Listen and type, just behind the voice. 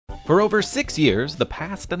For over 6 years, The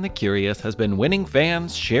Past and the Curious has been winning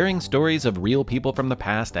fans, sharing stories of real people from the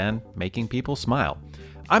past, and making people smile.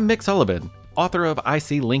 I'm Mick Sullivan, author of I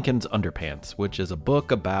See Lincoln's Underpants, which is a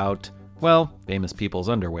book about, well, famous people's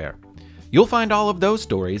underwear. You'll find all of those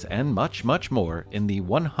stories and much, much more in the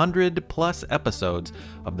 100-plus episodes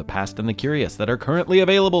of The Past and the Curious that are currently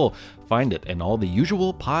available. Find it in all the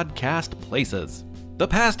usual podcast places. The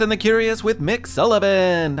Past and the Curious with Mick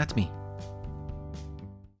Sullivan. That's me.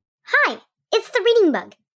 Hi, it's the Reading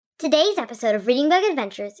Bug. Today's episode of Reading Bug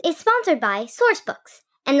Adventures is sponsored by Sourcebooks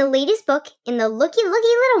and the latest book in the Looky Looky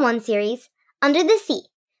Little One series, Under the Sea,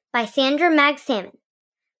 by Sandra Mag Salmon.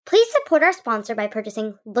 Please support our sponsor by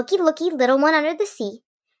purchasing Looky Looky Little One Under the Sea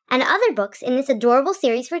and other books in this adorable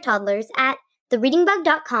series for toddlers at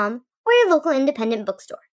thereadingbug.com or your local independent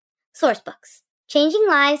bookstore. Sourcebooks, changing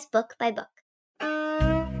lives book by book.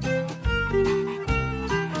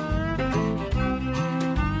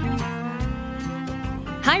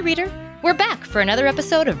 Hi, reader! We're back for another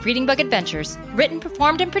episode of Reading Bug Adventures, written,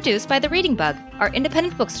 performed, and produced by The Reading Bug, our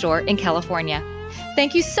independent bookstore in California.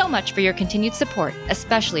 Thank you so much for your continued support,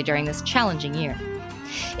 especially during this challenging year.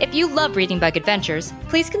 If you love Reading Bug Adventures,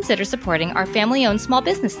 please consider supporting our family-owned small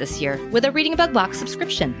business this year with a Reading Bug Box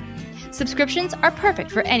subscription. Subscriptions are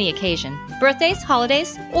perfect for any occasion, birthdays,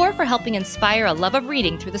 holidays, or for helping inspire a love of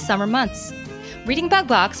reading through the summer months. Reading Bug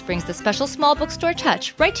Box brings the special small bookstore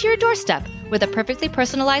touch right to your doorstep with a perfectly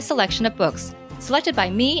personalized selection of books, selected by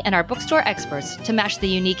me and our bookstore experts to match the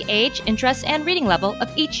unique age, interest, and reading level of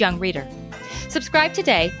each young reader. Subscribe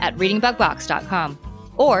today at readingbugbox.com.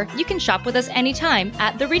 Or you can shop with us anytime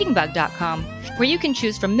at thereadingbug.com, where you can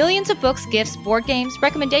choose from millions of books, gifts, board games,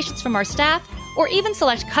 recommendations from our staff, or even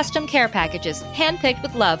select custom care packages handpicked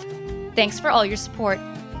with love. Thanks for all your support.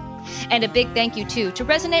 And a big thank you, too, to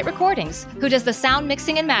Resonate Recordings, who does the sound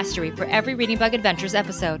mixing and mastery for every Reading Bug Adventures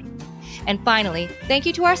episode. And finally, thank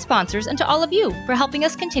you to our sponsors and to all of you for helping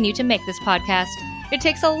us continue to make this podcast. It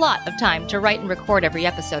takes a lot of time to write and record every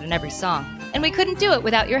episode and every song, and we couldn't do it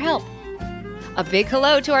without your help. A big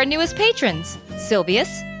hello to our newest patrons,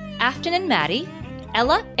 Sylvius, Afton and Maddie,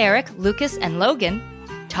 Ella, Eric, Lucas, and Logan,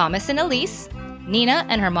 Thomas and Elise, Nina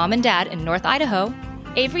and her mom and dad in North Idaho,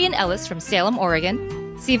 Avery and Ellis from Salem, Oregon,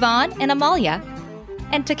 Sivan and Amalia,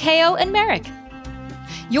 and Takeo and Merrick.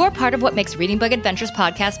 You're part of what makes Reading Bug Adventures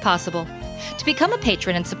podcast possible. To become a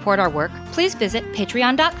patron and support our work, please visit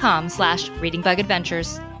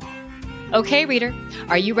patreon.com/readingbugadventures. Okay, reader,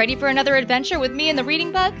 are you ready for another adventure with me and the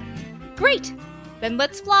Reading Bug? Great! Then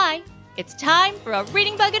let's fly. It's time for a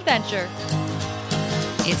Reading Bug adventure.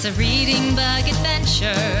 It's a Reading Bug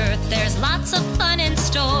adventure. There's lots of fun in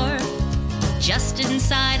store. Just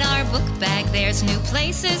inside our book bag, there's new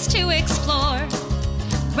places to explore.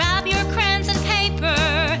 Grab your crayons and paper,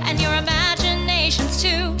 and your imaginations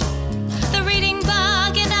too. The Reading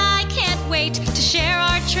Bug and I can't wait to share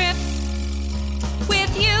our trip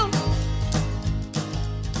with you.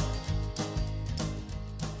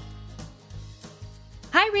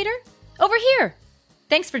 Hi, reader. Over here.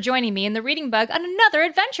 Thanks for joining me and the Reading Bug on another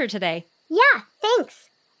adventure today. Yeah, thanks.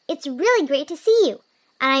 It's really great to see you.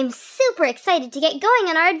 And I'm super excited to get going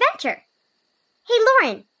on our adventure. Hey,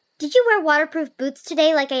 Lauren, did you wear waterproof boots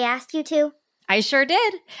today like I asked you to? I sure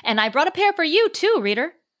did, and I brought a pair for you too,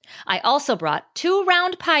 reader. I also brought 2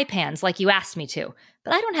 round pie pans like you asked me to,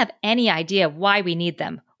 but I don't have any idea why we need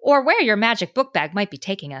them or where your magic book bag might be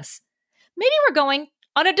taking us. Maybe we're going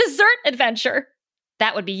on a dessert adventure.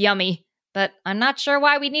 That would be yummy, but I'm not sure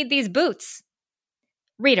why we need these boots.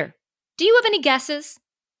 Reader, do you have any guesses?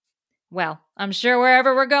 Well, I'm sure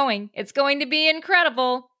wherever we're going, it's going to be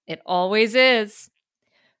incredible. It always is.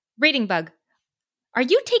 Reading Bug, are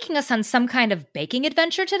you taking us on some kind of baking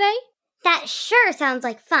adventure today? That sure sounds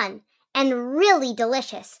like fun and really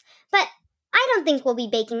delicious, but I don't think we'll be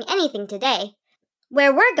baking anything today.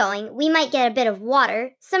 Where we're going, we might get a bit of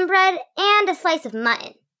water, some bread, and a slice of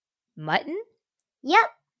mutton. Mutton?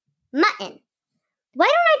 Yep, mutton. Why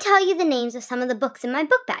don't I tell you the names of some of the books in my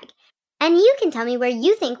book bag? And you can tell me where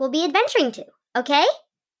you think we'll be adventuring to, okay?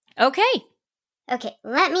 Okay. Okay,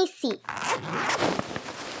 let me see.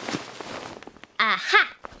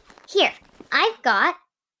 Aha! Here, I've got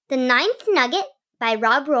The Ninth Nugget by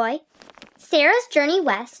Rob Roy, Sarah's Journey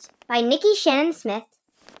West by Nikki Shannon Smith,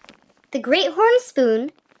 The Great Horn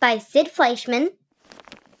Spoon by Sid Fleischman,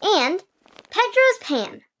 and Pedro's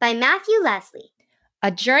Pan by Matthew Leslie.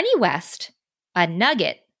 A Journey West, a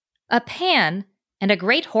Nugget, a Pan, and a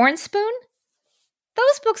Great Horn Spoon?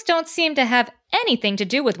 Those books don't seem to have anything to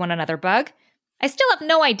do with one another, Bug. I still have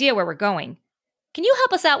no idea where we're going. Can you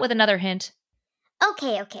help us out with another hint?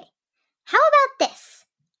 Okay. How about this?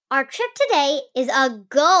 Our trip today is a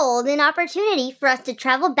golden opportunity for us to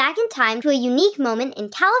travel back in time to a unique moment in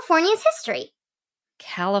California's history.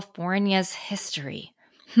 California's history.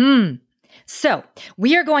 So,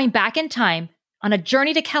 we are going back in time on a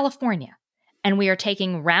journey to California, and we are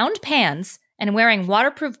taking round pans and wearing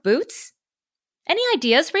waterproof boots? Any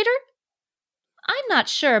ideas, reader? I'm not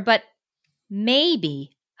sure, but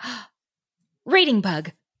maybe. Reading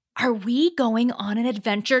Bug, are we going on an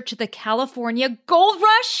adventure to the California Gold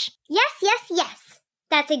Rush? Yes.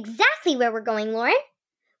 That's exactly where we're going, Lauren.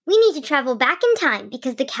 We need to travel back in time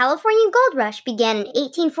because the California Gold Rush began in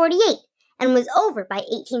 1848 and was over by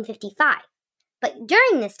 1855. But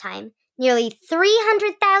during this time, nearly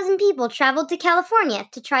 300,000 people traveled to California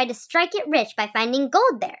to try to strike it rich by finding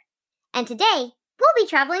gold there. And today, we'll be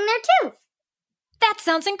traveling there too. That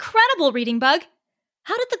sounds incredible, Reading Bug.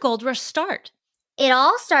 How did the gold rush start? It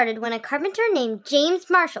all started when a carpenter named James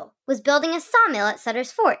Marshall was building a sawmill at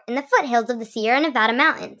Sutter's Fort in the foothills of the Sierra Nevada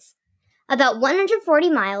mountains, about 140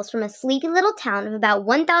 miles from a sleepy little town of about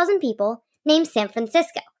 1,000 people named San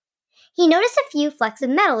Francisco. He noticed a few flecks of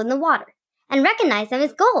metal in the water and recognized them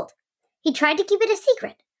as gold. He tried to keep it a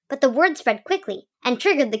secret, but the word spread quickly and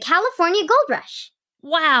triggered the California Gold Rush.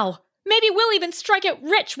 Wow! Maybe we'll even strike it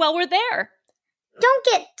rich while we're there. Don't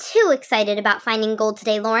get too excited about finding gold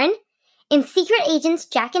today, Lauren. In Secret Agents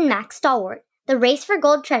Jack and Max Stalwart, The Race for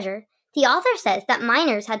Gold Treasure, the author says that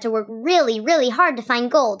miners had to work really hard to find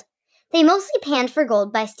gold. They mostly panned for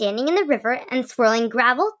gold by standing in the river and swirling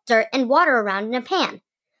gravel, dirt, and water around in a pan,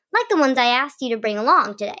 like the ones I asked you to bring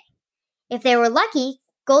along today. If they were lucky,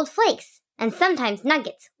 gold flakes, and sometimes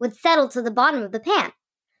nuggets, would settle to the bottom of the pan.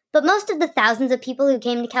 But most of the thousands of people who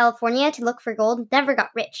came to California to look for gold never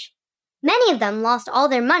got rich. Many of them lost all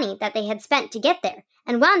their money that they had spent to get there,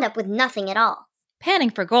 and wound up with nothing at all. Panning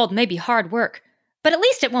for gold may be hard work, but at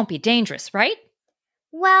least it won't be dangerous, right?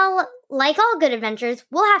 Well, like all good adventures,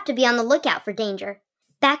 we'll have to be on the lookout for danger.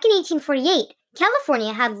 Back in 1848,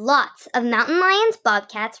 California had lots of mountain lions,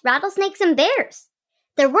 bobcats, rattlesnakes, and bears.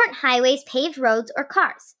 There weren't highways, paved roads, or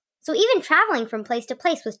cars, so even traveling from place to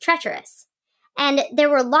place was treacherous. And there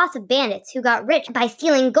were lots of bandits who got rich by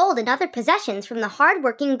stealing gold and other possessions from the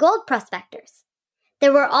hard-working gold prospectors.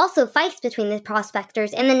 There were also fights between the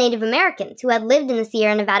prospectors and the Native Americans who had lived in the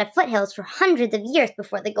Sierra Nevada foothills for hundreds of years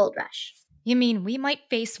before the gold rush. You mean we might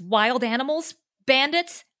face wild animals,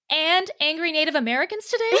 bandits, and angry Native Americans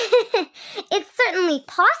today? It's certainly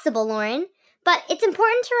possible, Lauren, but it's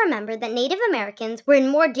important to remember that Native Americans were in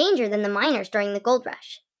more danger than the miners during the gold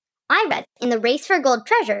rush. I read in The Race for Gold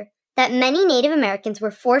Treasure that many Native Americans were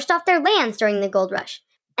forced off their lands during the gold rush,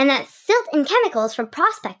 and that silt and chemicals from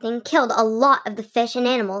prospecting killed a lot of the fish and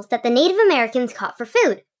animals that the Native Americans caught for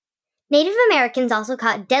food. Native Americans also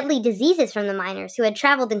caught deadly diseases from the miners who had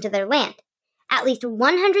traveled into their land. At least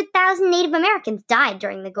 100,000 Native Americans died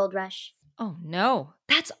during the gold rush. Oh no,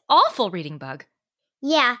 that's awful, Reading Bug.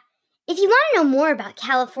 Yeah, if you want to know more about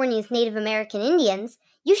California's Native American Indians,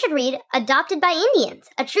 you should read Adopted by Indians,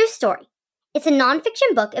 A True Story. It's a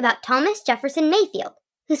nonfiction book about Thomas Jefferson Mayfield,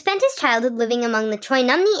 who spent his childhood living among the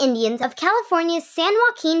Choinumne Indians of California's San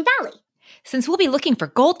Joaquin Valley. Since we'll be looking for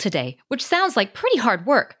gold today, which sounds like pretty hard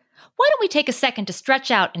work, why don't we take a second to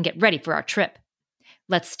stretch out and get ready for our trip?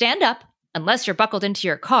 Let's stand up, unless you're buckled into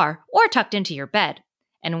your car or tucked into your bed,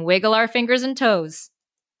 and wiggle our fingers and toes.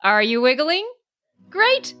 Are you wiggling?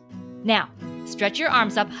 Great! Now, stretch your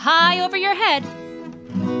arms up high over your head.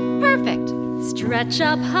 Perfect! Stretch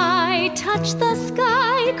up high, touch the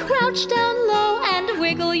sky, crouch down low and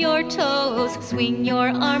wiggle your toes. Swing your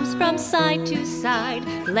arms from side to side.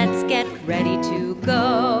 Let's get ready to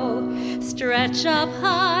go. Stretch up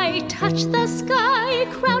high, touch the sky,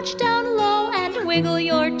 crouch down low and wiggle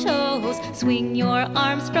your toes. Swing your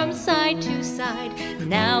arms from side to side.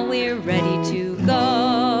 Now we're ready to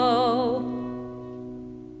go.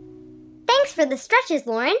 Thanks for the stretches,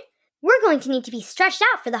 Lauren. We're going to need to be stretched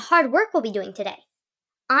out for the hard work we'll be doing today.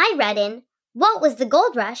 I read in What Was the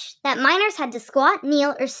Gold Rush that miners had to squat,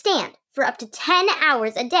 kneel, or stand for up to 10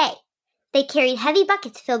 hours a day. They carried heavy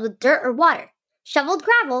buckets filled with dirt or water, shoveled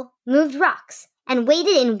gravel, moved rocks, and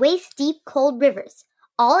waded in waist-deep cold rivers,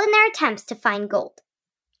 all in their attempts to find gold.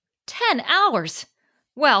 10 hours?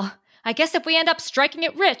 Well, I guess if we end up striking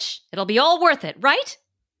it rich, it'll be all worth it, right?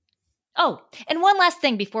 Oh, and one last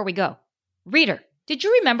thing before we go. Reader, did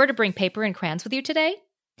you remember to bring paper and crayons with you today?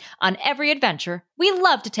 On every adventure, we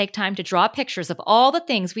love to take time to draw pictures of all the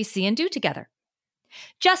things we see and do together.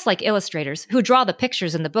 Just like illustrators who draw the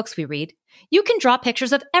pictures in the books we read, you can draw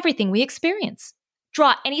pictures of everything we experience.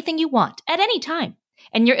 Draw anything you want at any time,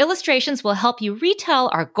 and your illustrations will help you retell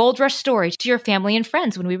our Gold Rush story to your family and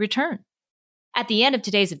friends when we return. At the end of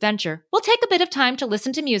today's adventure, we'll take a bit of time to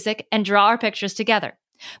listen to music and draw our pictures together.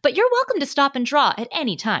 But you're welcome to stop and draw at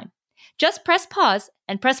any time. Just press pause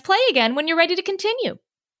and press play again when you're ready to continue.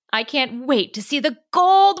 I can't wait to see the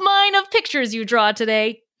gold mine of pictures you draw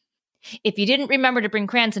today. If you didn't remember to bring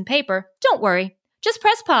crayons and paper, don't worry. Just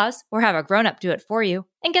press pause or have a grown-up do it for you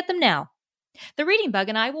and get them now. The Reading Bug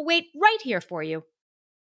and I will wait right here for you.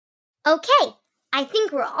 Okay, I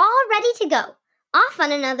think we're all ready to go. Off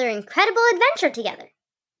on another incredible adventure together.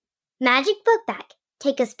 Magic Book Bag,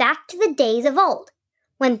 take us back to the days of old,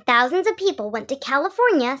 when thousands of people went to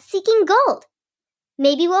California seeking gold.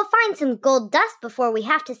 Maybe we'll find some gold dust before we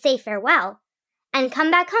have to say farewell, and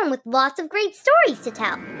come back home with lots of great stories to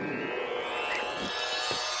tell.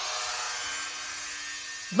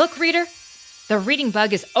 Look, reader, the Reading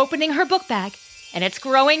Bug is opening her book bag, and it's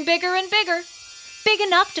growing bigger and bigger, big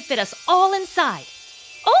enough to fit us all inside.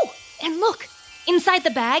 Oh, and look, inside the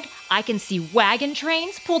bag, I can see wagon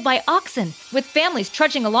trains pulled by oxen with families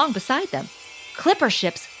trudging along beside them, clipper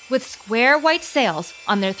ships with square white sails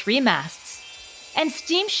on their 3 masts, and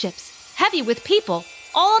steamships heavy with people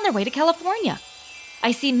all on their way to California.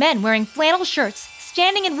 I see men wearing flannel shirts,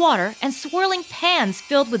 standing in water and swirling pans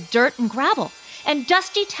filled with dirt and gravel, and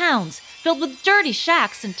dusty towns filled with dirty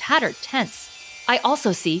shacks and tattered tents. I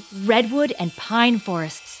also see redwood and pine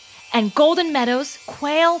forests, and golden meadows,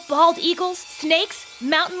 quail, bald eagles, snakes,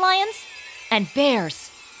 mountain lions, and bears.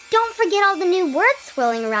 Don't forget all the new words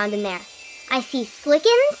swirling around in there. I see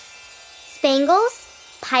slickens, spangles,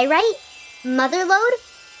 pyrite, motherlode,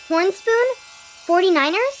 hornspoon,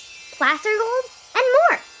 49ers, placer gold, and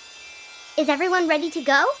more. Is everyone ready to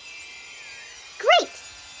go? Great!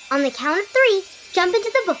 On the count of 3, jump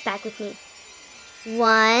into the book bag with me.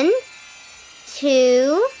 1,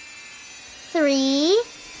 2, 3,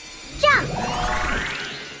 jump!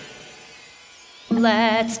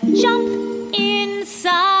 Let's jump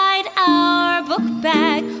inside our book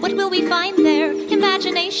bag. What will we find there?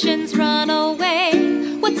 Imaginations run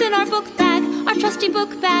away. What's in our book bag? Our trusty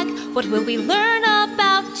book bag. What will we learn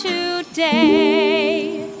about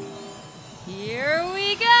today? Here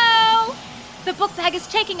we go! The book bag is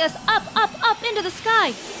taking us up, up, up into the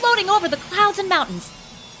sky, floating over the clouds and mountains.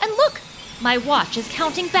 And look, my watch is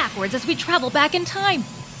counting backwards as we travel back in time.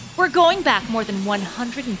 We're going back more than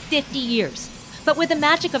 150 years. But with the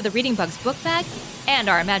magic of the Reading Bug's book bag, and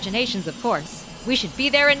our imaginations, of course, we should be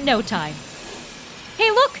there in no time.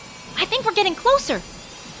 Hey, look! I think we're getting closer.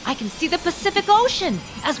 I can see the Pacific Ocean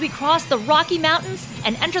as we cross the Rocky Mountains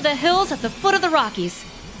and enter the hills at the foot of the Rockies.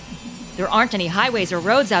 There aren't any highways or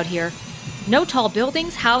roads out here. No tall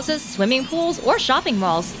buildings, houses, swimming pools, or shopping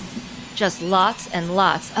malls. Just lots and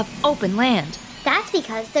lots of open land. That's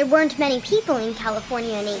because there weren't many people in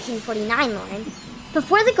California in 1849, Lauren.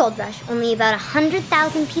 Before the gold rush, only about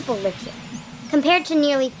 100,000 people lived here, compared to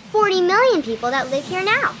nearly 40 million people that live here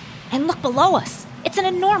now. And look below us. It's an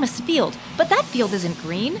enormous field, but that field isn't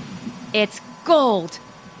green. It's gold.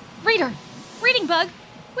 Reader, Reading Bug,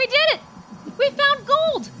 we did it! We found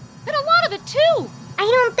gold! And a lot of it, too! I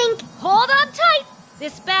don't think... Hold on tight!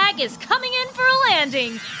 This bag is coming in for a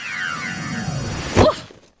landing!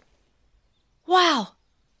 Oof! Wow!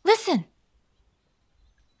 Listen!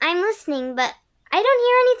 I'm listening, but I don't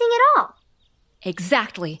hear anything at all.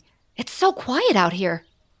 Exactly. It's so quiet out here.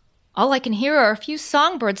 All I can hear are a few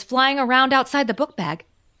songbirds flying around outside the book bag.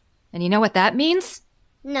 And you know what that means?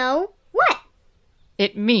 No. What?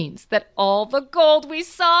 It means that all the gold we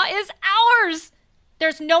saw is ours!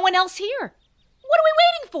 There's no one else here. What are we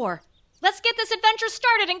waiting for? Let's get this adventure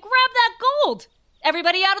started and grab that gold!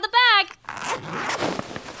 Everybody out of the bag!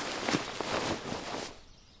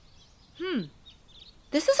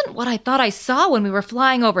 This isn't what I thought I saw when we were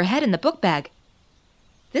flying overhead in the book bag.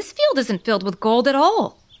 This field isn't filled with gold at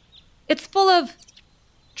all. It's full of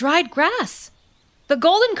dried grass. The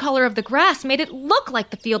golden color of the grass made it look like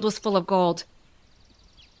the field was full of gold.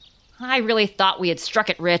 I really thought we had struck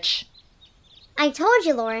it rich. I told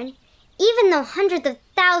you, Lauren. Even though hundreds of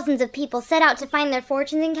thousands of people set out to find their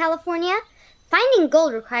fortunes in California, finding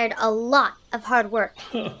gold required a lot of hard work.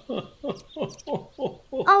 Oh,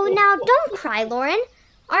 now don't cry, Lauren.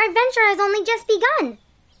 Our adventure has only just begun.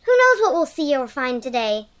 Who knows what we'll see or find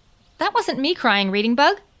today? That wasn't me crying, Reading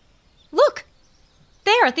Bug. Look!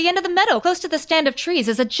 There, at the end of the meadow, close to the stand of trees,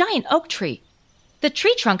 is a giant oak tree. The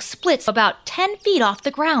tree trunk splits about 10 feet off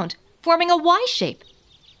the ground, forming a Y shape.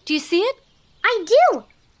 Do you see it? I do!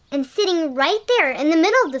 And sitting right there in the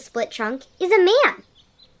middle of the split trunk is a man.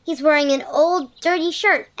 He's wearing an old, dirty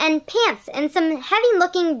shirt and pants and some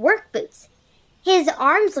heavy-looking work boots. His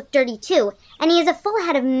arms look dirty, too, and he has a full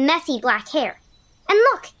head of messy black hair. And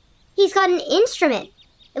look, he's got an instrument.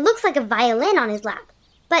 It looks like a violin on his lap.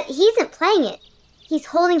 But he isn't playing it. He's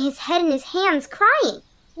holding his head in his hands, crying.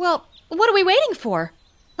 Well, what are we waiting for?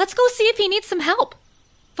 Let's go see if he needs some help.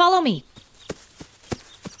 Follow me.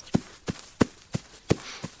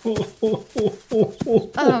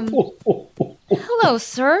 Hello,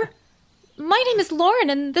 sir. My name is Lauren,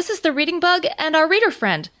 and this is the Reading Bug and our reader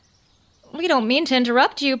friend. We don't mean to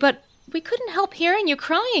interrupt you, but we couldn't help hearing you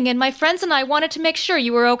crying, and my friends and I wanted to make sure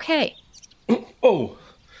you were okay. Oh,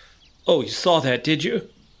 you saw that, did you?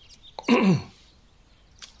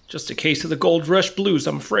 Just a case of the Gold Rush blues,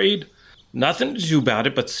 I'm afraid. Nothing to do about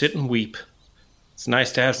it but sit and weep. It's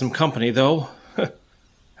nice to have some company, though.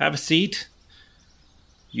 Have a seat.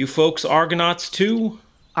 You folks Argonauts, too?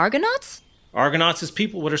 Argonauts? Argonauts is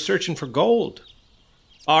people that are searching for gold.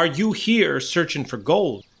 Are you here searching for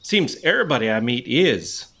gold? Seems everybody I meet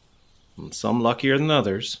is. Some luckier than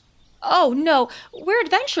others. Oh, no, we're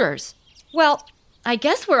adventurers. Well, I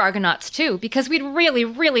guess we're Argonauts, too, because we'd really,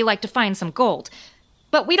 really like to find some gold.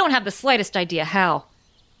 But we don't have the slightest idea how.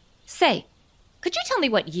 Say, could you tell me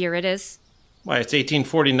what year it is? Why, it's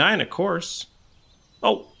 1849, of course.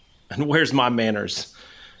 Oh, and where's my manners?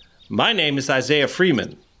 My name is Isaiah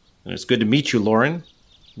Freeman, and it's good to meet you, Lauren,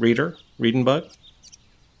 reader, Reading Bug.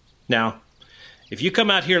 Now, if you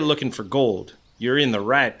come out here looking for gold, you're in the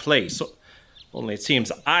right place. Only it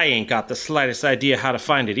seems I ain't got the slightest idea how to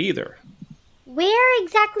find it either. Where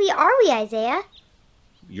exactly are we, Isaiah?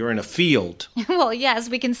 You're in a field. Well, yes,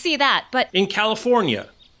 we can see that, but... In California,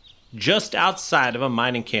 just outside of a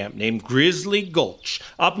mining camp named Grizzly Gulch,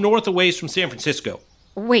 up north a ways from San Francisco.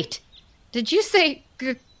 Wait, did you say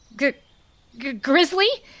grizzly?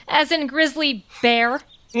 As in grizzly bear?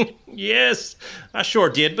 Yes, I sure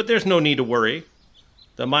did, but there's no need to worry.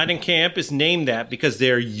 The mining camp is named that because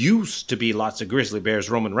there used to be lots of grizzly bears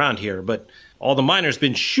roaming around here, but all the miners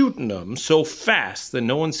been shooting them so fast that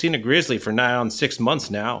no one's seen a grizzly for nigh on 6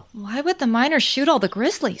 months now. Why would the miners shoot all the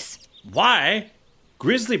grizzlies? Why?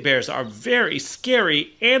 Grizzly bears are very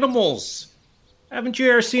scary animals. Haven't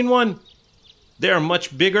you ever seen one? They're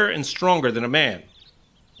much bigger and stronger than a man.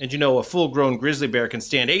 And you know, a full-grown grizzly bear can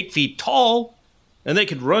stand 8 feet tall, and they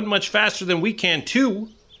could run much faster than we can, too.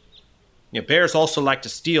 Yeah, bears also like to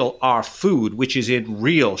steal our food, which is in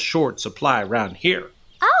real short supply around here.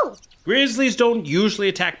 Oh! Grizzlies don't usually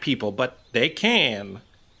attack people, but they can.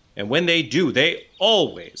 And when they do, they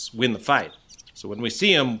always win the fight. So when we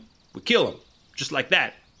see them, we kill them, just like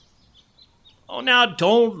that. Oh, now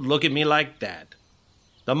don't look at me like that.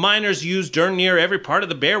 The miners use darn near every part of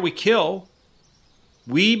the bear we kill.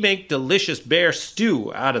 We make delicious bear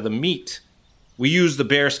stew out of the meat. We use the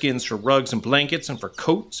bear skins for rugs and blankets and for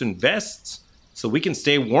coats and vests, so we can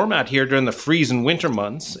stay warm out here during the freezing winter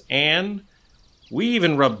months, and we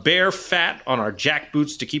even rub bear fat on our jack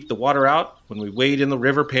boots to keep the water out when we wade in the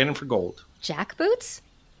river panning for gold. Jack boots?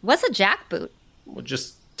 What's a jack boot? Well,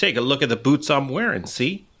 just take a look at the boots I'm wearing,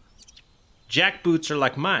 see? Jack boots are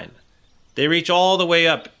like mine. They reach all the way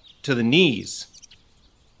up to the knees.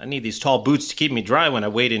 I need these tall boots to keep me dry when I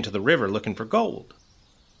wade into the river looking for gold.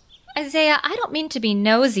 Isaiah, I don't mean to be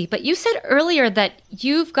nosy, but you said earlier that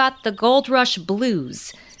you've got the Gold Rush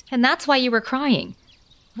blues, and that's why you were crying.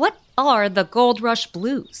 What are the Gold Rush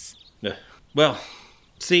blues? Well,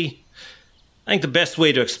 see, I think the best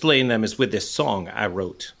way to explain them is with this song I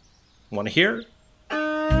wrote. Want to hear?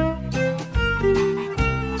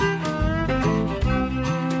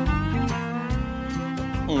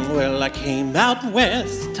 Well, I came out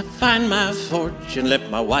west to find my fortune, left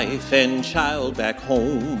my wife and child back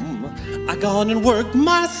home. I gone and worked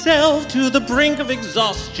myself to the brink of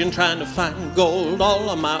exhaustion, trying to find gold all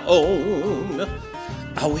on my own.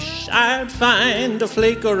 I wish I'd find a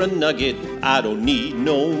flake or a nugget, I don't need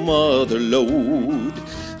no mother lode.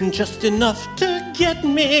 Just enough to get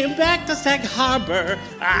me back to Sag Harbor.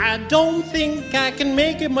 I don't think I can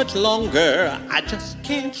make it much longer. I just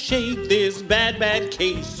can't shake this bad, bad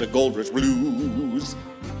case of Gold Rush blues.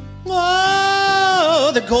 Oh,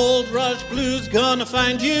 the Gold Rush blues gonna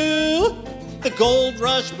find you. The Gold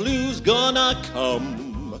Rush blues gonna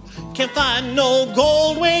come. Can't find no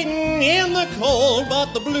gold waiting in the cold,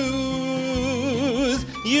 but the blues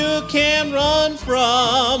you can't run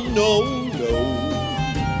from, no, no.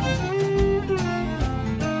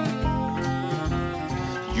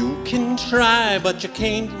 You can try, but you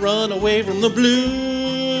can't run away from the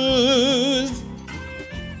blues.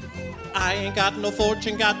 I ain't got no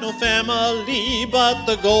fortune, got no family, but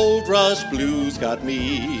the Gold Rush blues got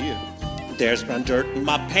me. There's brown dirt in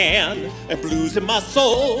my pan and blues in my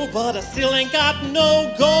soul, but I still ain't got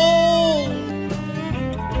no gold.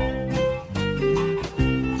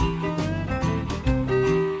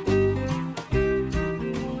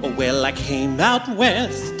 Well, I came out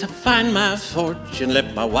west to find my fortune,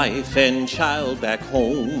 left my wife and child back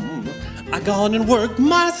home. I gone and worked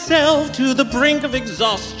myself to the brink of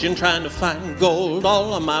exhaustion, trying to find gold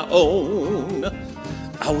all on my own.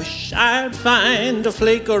 I wish I'd find a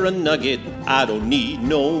flake or a nugget. I don't need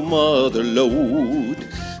no mother lode.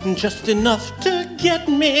 Just enough to get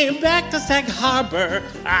me back to Sag Harbor.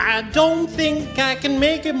 I don't think I can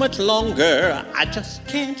make it much longer. I just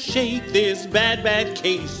can't shake this bad, bad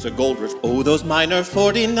case of gold rush. Oh, those minor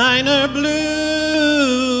 49er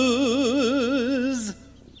blues.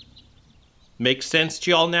 Makes sense to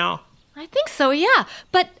y'all now? I think so, yeah.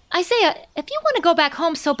 But, Isaiah, if you want to go back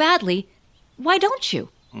home so badly, why don't you?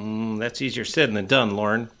 That's easier said than done,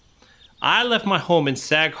 Lauren. I left my home in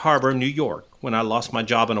Sag Harbor, New York, when I lost my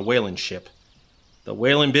job on a whaling ship. The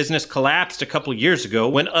whaling business collapsed a couple years ago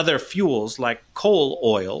when other fuels like coal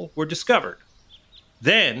oil were discovered.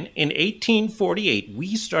 Then, in 1848,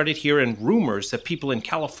 we started hearing rumors that people in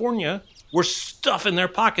California were stuffing their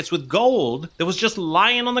pockets with gold that was just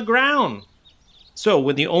lying on the ground. So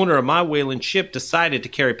when the owner of my whaling ship decided to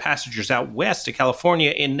carry passengers out west to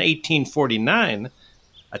California in 1849,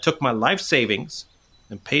 I took my life savings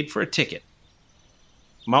and paid for a ticket.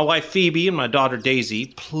 My wife Phoebe and my daughter Daisy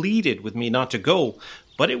pleaded with me not to go,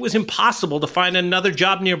 but it was impossible to find another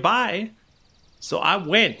job nearby. So I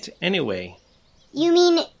went anyway. You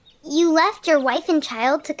mean you left your wife and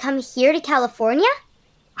child to come here to California?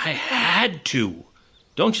 I had to.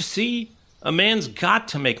 Don't you see? A man's got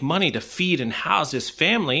to make money to feed and house his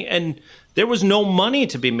family, and there was no money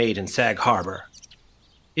to be made in Sag Harbor.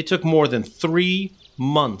 It took more than 3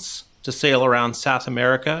 months to sail around South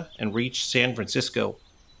America and reach San Francisco.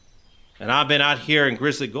 And I've been out here in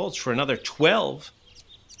Grizzly Gulch for another 12.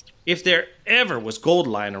 If there ever was gold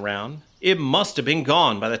lying around, it must have been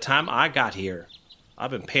gone by the time I got here. I've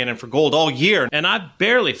been panning for gold all year, and I've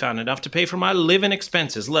barely found enough to pay for my living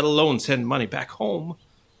expenses, let alone send money back home.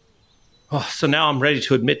 Oh, so now I'm ready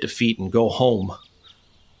to admit defeat and go home.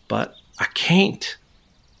 But I can't.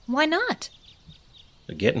 Why not?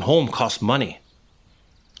 Getting home costs money,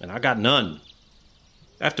 and I got none.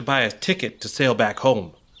 I have to buy a ticket to sail back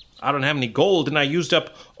home. I don't have any gold, and I used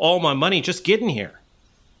up all my money just getting here.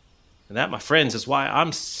 And that, my friends, is why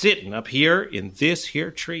I'm sitting up here in this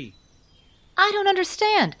here tree. I don't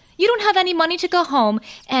understand. You don't have any money to go home,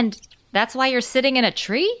 and that's why you're sitting in a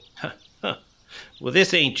tree? Well,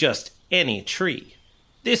 this ain't just any tree.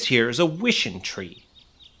 This here is a wishing tree.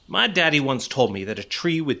 My daddy once told me that a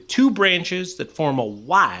tree with 2 branches that form a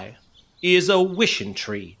Y is a wishing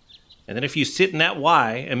tree. And that if you sit in that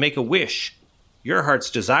Y and make a wish, your heart's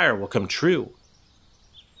desire will come true.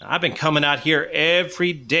 I've been coming out here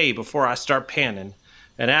every day before I start panning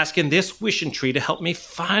and asking this wishing tree to help me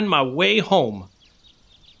find my way home.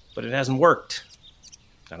 But it hasn't worked.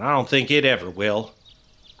 And I don't think it ever will.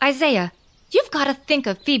 Isaiah, you've got to think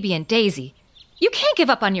of Phoebe and Daisy. You can't give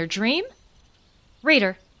up on your dream.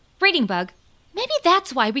 Reader, Reading Bug, maybe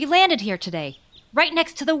that's why we landed here today, right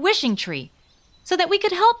next to the wishing tree, so that we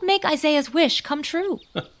could help make Isaiah's wish come true.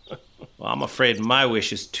 Well, I'm afraid my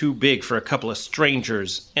wish is too big for a couple of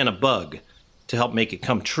strangers and a bug to help make it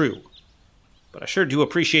come true. But I sure do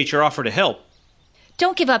appreciate your offer to help.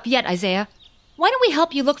 Don't give up yet, Isaiah. Why don't we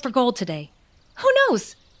help you look for gold today? Who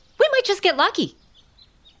knows? We might just get lucky.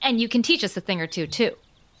 And you can teach us a thing or two, too.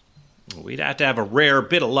 We'd have to have a rare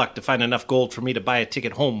bit of luck to find enough gold for me to buy a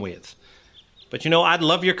ticket home with. But I'd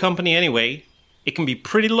love your company anyway. It can be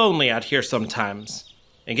pretty lonely out here sometimes.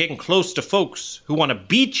 And getting close to folks who want to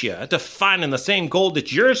beat you to finding the same gold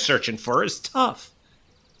that you're searching for is tough.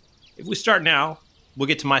 If we start now, we'll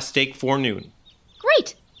get to my stake 4 noon.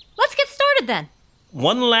 Great! Let's get started then.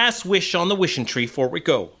 One last wish on the wishing tree before we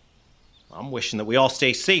go. I'm wishing that we all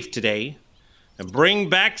stay safe today and bring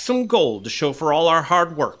back some gold to show for all our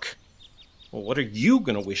hard work. Well, what are you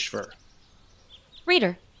going to wish for?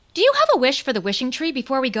 Reader, do you have a wish for the wishing tree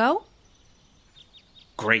before we go?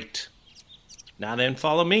 Great. Now then,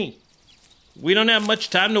 follow me. We don't have much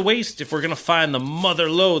time to waste if we're going to find the mother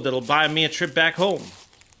lode that'll buy me a trip back home.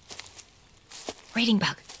 Reading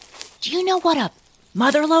Bug, do you know what a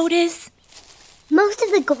mother lode is? Most of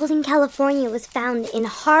the gold in California was found in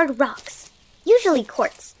hard rocks, usually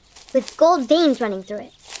quartz, with gold veins running through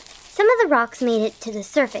it. Some of the rocks made it to the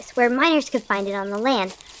surface where miners could find it on the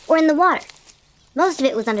land or in the water. Most of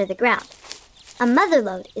it was under the ground. A mother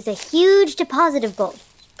lode is a huge deposit of gold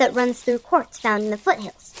that runs through quartz found in the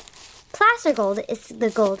foothills. Placer gold is the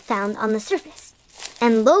gold found on the surface,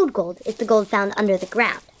 and lode gold is the gold found under the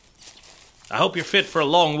ground. I hope you're fit for a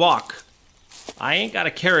long walk. I ain't got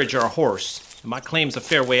a carriage or a horse, and my claim's a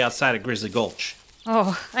fair way outside of Grizzly Gulch.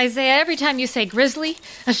 Oh, Isaiah, every time you say grizzly,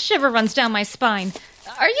 a shiver runs down my spine.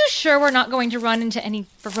 Are you sure we're not going to run into any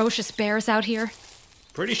ferocious bears out here?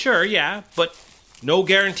 Pretty sure, yeah, but no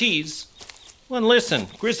guarantees. Well, and listen,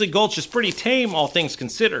 Grizzly Gulch is pretty tame, all things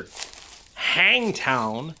considered.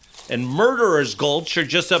 Hangtown and Murderer's Gulch are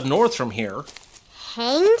just up north from here.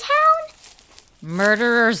 Hangtown?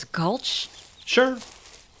 Murderer's Gulch? Sure.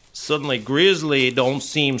 Suddenly Grizzly don't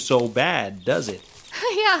seem so bad, does it?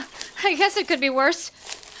 Yeah, I guess it could be worse.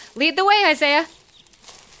 Lead the way, Isaiah.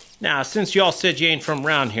 Now, since y'all said you ain't from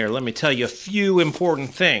around here, let me tell you a few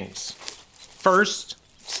important things. First,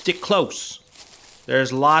 stick close.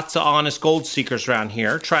 There's lots of honest gold seekers around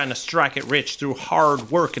here trying to strike it rich through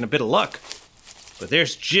hard work and a bit of luck. But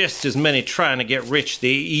there's just as many trying to get rich the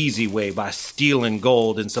easy way by stealing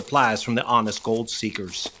gold and supplies from the honest gold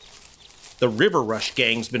seekers. The River Rush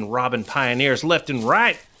gang's been robbing pioneers left and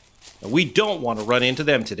right, and we don't want to run into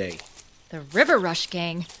them today. The River Rush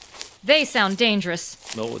gang. They sound dangerous.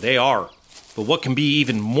 No, they are. But what can be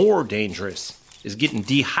even more dangerous is getting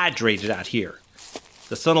dehydrated out here.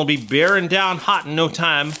 The sun will be bearing down hot in no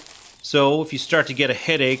time, so if you start to get a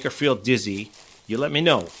headache or feel dizzy, you let me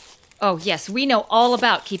know. Oh, yes, we know all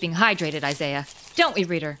about keeping hydrated, Isaiah. Don't we,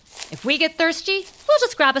 Reader? If we get thirsty, we'll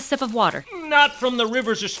just grab a sip of water. Not from the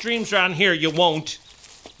rivers or streams around here, you won't.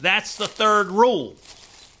 That's the third rule.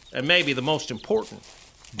 And maybe the most important.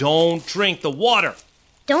 Don't drink the water.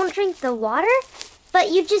 Don't drink the water?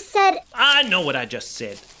 But you just said... I know what I just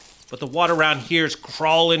said. But the water around here is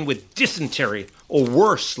crawling with dysentery, or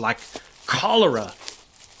worse, like cholera.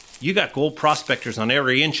 You got gold prospectors on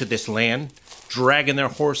every inch of this land, dragging their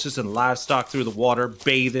horses and livestock through the water,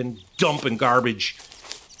 bathing, dumping garbage.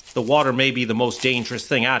 The water may be the most dangerous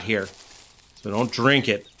thing out here, so don't drink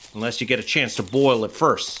it unless you get a chance to boil it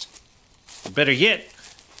first. Or better yet,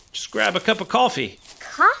 just grab a cup of coffee.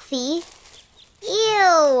 Coffee?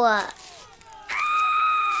 Ew!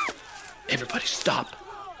 Everybody stop.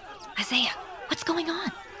 Isaiah, what's going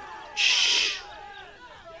on? Shh.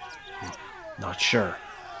 Not sure.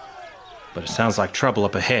 But it sounds like trouble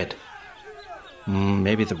up ahead.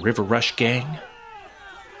 Maybe the River Rush gang?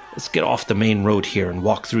 Let's get off the main road here and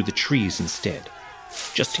walk through the trees instead.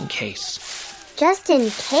 Just in case. Just in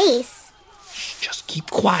case? Shh, just keep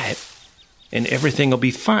quiet, and everything will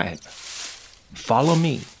be fine. Follow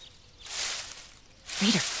me.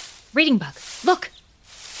 Reader, Reading Bug, look!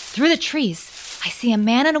 Through the trees, I see a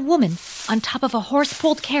man and a woman on top of a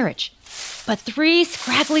horse-pulled carriage. But 3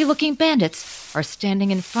 scraggly-looking bandits are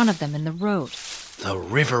standing in front of them in the road. The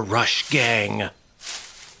River Rush gang.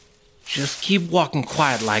 Just keep walking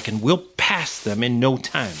quiet-like and we'll pass them in no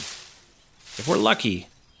time. If we're lucky,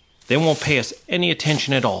 they won't pay us any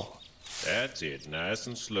attention at all. That's it, nice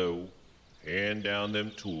and slow. Hand down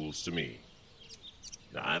them tools to me.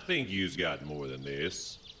 Now, I think you's got more than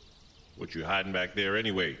this. What you hiding back there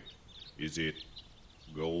anyway? Is it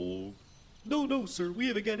gold? No, sir. We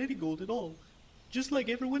haven't got any gold at all. Just like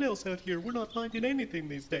everyone else out here, we're not finding anything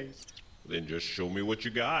these days. Then just show me what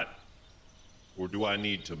you got. Or do I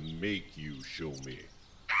need to make you show me?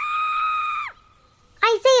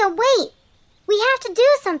 Isaiah, wait! We have to do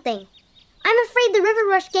something. I'm afraid the River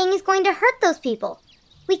Rush gang is going to hurt those people.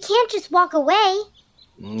 We can't just walk away.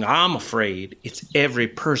 I'm afraid it's every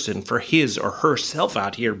person for his or herself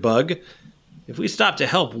out here, Bug. If we stop to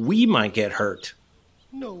help, we might get hurt.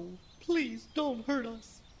 No, please don't hurt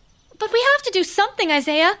us. But we have to do something,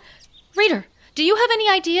 Isaiah. Reader, do you have any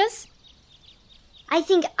ideas? I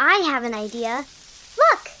think I have an idea.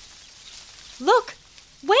 Look! Look!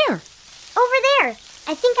 Where? Over there!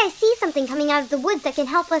 I think I see something coming out of the woods that can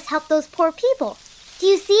help us help those poor people. Do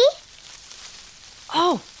you see?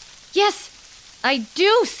 Oh, yes, I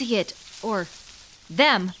do see it. Or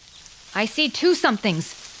them. I see 2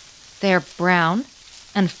 somethings. They're brown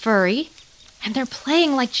and furry, and they're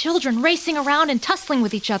playing like children, racing around and tussling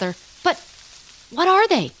with each other. But what are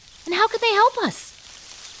they? And how can they help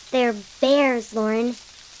us? They're bears, Lauren.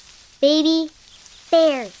 Baby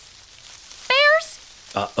bears.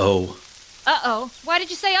 Bears? Uh-oh. Uh-oh. Why did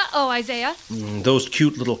you say uh-oh, Isaiah? Those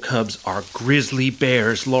cute little cubs are grizzly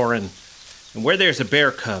bears, Lauren. And where there's a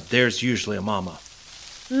bear cub, there's usually a mama.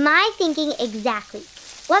 My thinking exactly.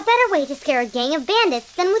 What better way to scare a gang of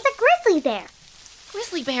bandits than with a grizzly bear?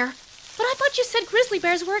 Grizzly bear? But I thought you said grizzly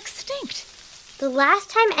bears were extinct. The last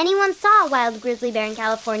time anyone saw a wild grizzly bear in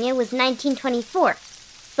California was 1924.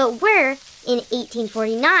 But we're in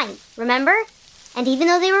 1849, remember? And even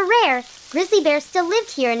though they were rare, grizzly bears still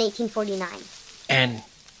lived here in 1849. And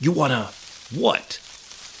you wanna, what?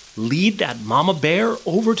 Lead that mama bear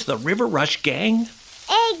over to the River Rush gang?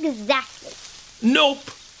 Exactly.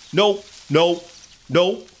 Nope.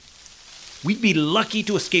 We'd be lucky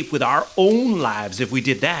to escape with our own lives if we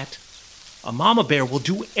did that. A mama bear will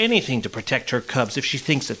do anything to protect her cubs if she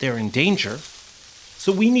thinks that they're in danger.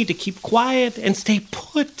 So we need to keep quiet and stay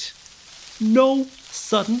put. No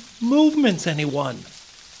sudden movements, anyone.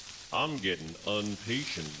 I'm getting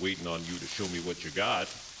impatient waiting on you to show me what you got.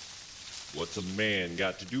 What's a man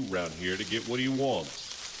got to do around here to get what he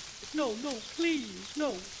wants? No, please,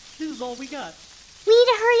 no. This is all we got. We need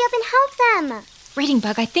to hurry up and help them. Reading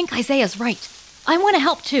Bug, I think Isaiah's right. I want to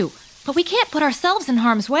help too, but we can't put ourselves in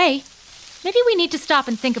harm's way. Maybe we need to stop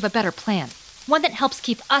and think of a better plan. One that helps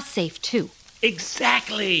keep us safe too.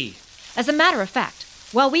 Exactly. As a matter of fact,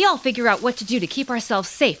 while we all figure out what to do to keep ourselves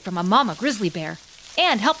safe from a mama grizzly bear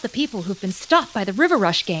and help the people who've been stopped by the River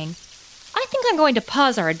Rush gang, I think I'm going to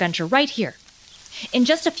pause our adventure right here. In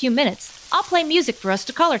just a few minutes, I'll play music for us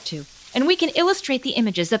to color to, and we can illustrate the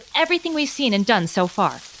images of everything we've seen and done so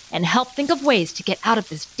far, and help think of ways to get out of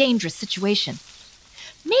this dangerous situation.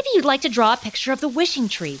 Maybe you'd like to draw a picture of the wishing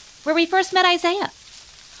tree, where we first met Isaiah,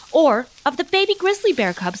 or of the baby grizzly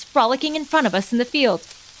bear cubs frolicking in front of us in the field.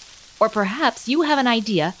 Or perhaps you have an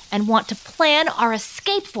idea and want to plan our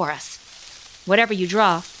escape for us. Whatever you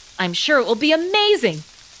draw, I'm sure it will be amazing.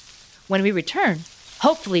 When we return,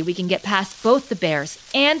 hopefully we can get past both the bears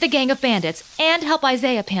and the gang of bandits and help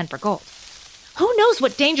Isaiah pan for gold. Who knows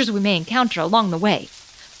what dangers we may encounter along the way?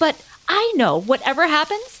 But I know whatever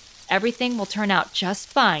happens, everything will turn out just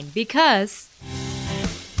fine because...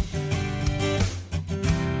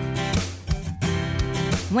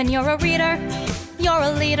 When you're a reader, you're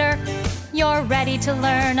a leader. You're ready to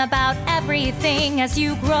learn about everything as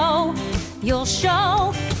you grow. You'll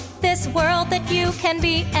show this world that you can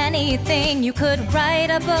be anything. You could write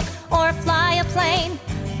a book or fly a plane,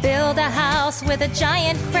 build a house with a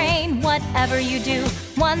giant crane. Whatever you do,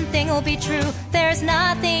 one thing will be true. There's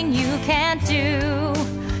nothing you can't do.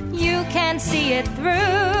 You can see it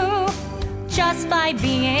through just by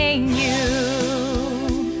being you.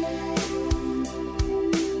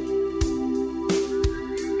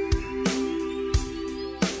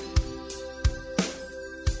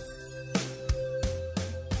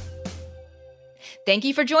 Thank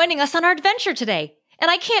you for joining us on our adventure today,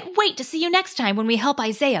 and I can't wait to see you next time when we help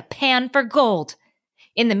Isaiah pan for gold.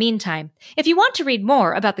 In the meantime, if you want to read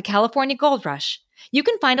more about the California Gold Rush, you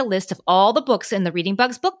can find a list of all the books in the Reading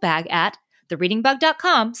Bug's book bag at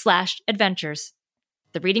thereadingbug.com/adventures.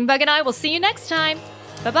 The Reading Bug and I will see you next time.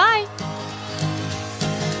 Bye-bye.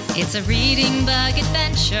 It's a Reading Bug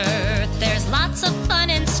adventure. There's lots of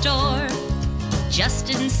fun in store. Just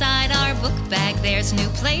inside our book bag, there's new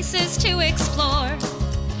places to explore.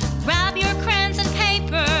 Grab your crayons and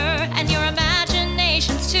paper and your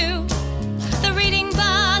imaginations too. The Reading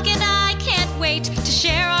Bug and I can't wait to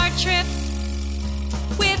share our trip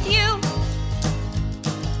with you.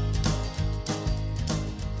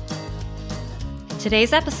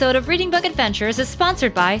 Today's episode of Reading Bug Adventures is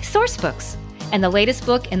sponsored by Sourcebooks and the latest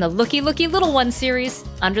book in the Looky Looky Little One series,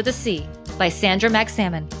 Under the Sea, by Sandra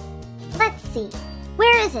Mag-Salmon. Let's see.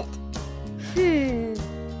 Where is it?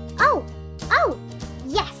 Oh,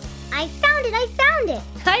 yes. I found it.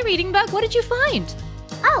 Hi, Reading Bug. What did you find?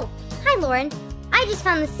 Oh, hi, Lauren. I just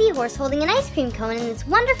found the seahorse holding an ice cream cone in this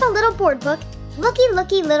wonderful little board book, Looky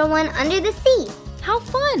Looky Little One Under the Sea. How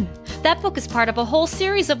fun. That book is part of a whole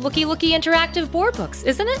series of Looky Looky interactive board books,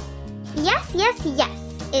 isn't it? Yes.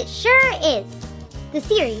 It sure is. The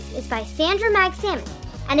series is by Sandra Mag-Salmon,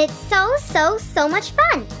 and it's so much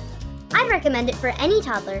fun. I'd recommend it for any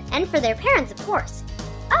toddler, and for their parents, of course.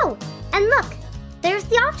 Oh, and look, there's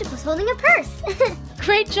the octopus holding a purse.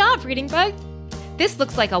 Great job, Reading Bug. This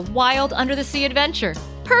looks like a wild under-the-sea adventure,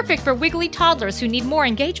 perfect for wiggly toddlers who need more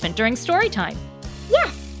engagement during story time.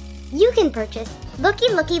 Yes, you can purchase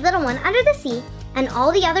Looky Looky Little One Under the Sea and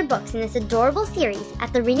all the other books in this adorable series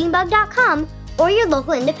at thereadingbug.com or your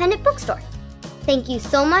local independent bookstore. Thank you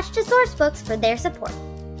so much to Sourcebooks for their support.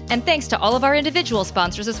 And thanks to all of our individual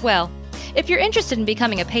sponsors as well. If you're interested in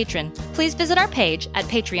becoming a patron, please visit our page at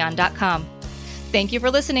patreon.com. Thank you for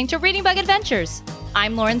listening to Reading Bug Adventures.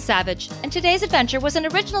 I'm Lauren Savage, and today's adventure was an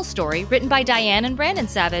original story written by Diane and Brandon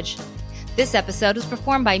Savage. This episode was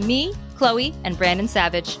performed by me, Chloe, and Brandon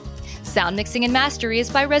Savage. Sound mixing and mastery is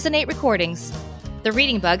by Resonate Recordings. The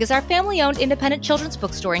Reading Bug is our family-owned independent children's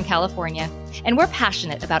bookstore in California, and we're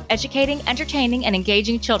passionate about educating, entertaining, and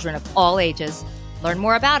engaging children of all ages. Learn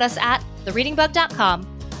more about us at thereadingbug.com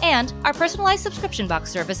and our personalized subscription box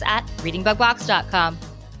service at readingbugbox.com.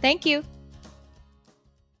 Thank you.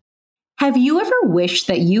 Have you ever wished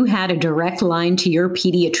that you had a direct line to your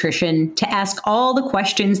pediatrician to ask all the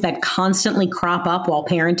questions that constantly crop up while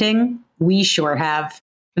parenting? We sure have.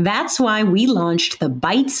 That's why we launched the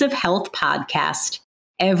Bites of Health podcast.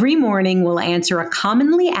 Every morning, we'll answer a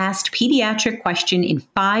commonly asked pediatric question in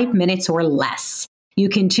 5 minutes or less. You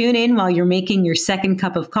can tune in while you're making your second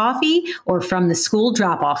cup of coffee or from the school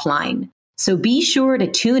drop-off line. So be sure to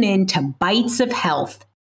tune in to Bites of Health,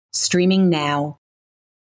 streaming now.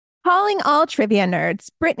 Calling all trivia nerds,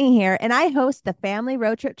 Brittany here, and I host the Family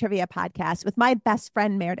Road Trip Trivia podcast with my best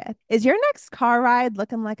friend Meredith. Is your next car ride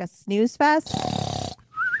looking like a snooze fest?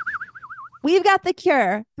 We've got the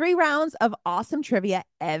cure. 3 rounds of awesome trivia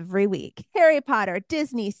every week. Harry Potter,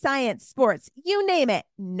 Disney, science, sports, you name it.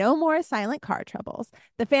 No more silent car troubles.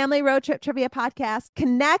 The Family Road Trip Trivia podcast.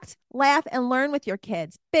 Connect, laugh, and learn with your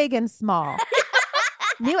kids, big and small.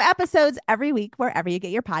 New episodes every week wherever you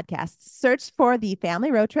get your podcasts. Search for the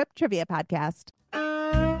Family Road Trip Trivia podcast.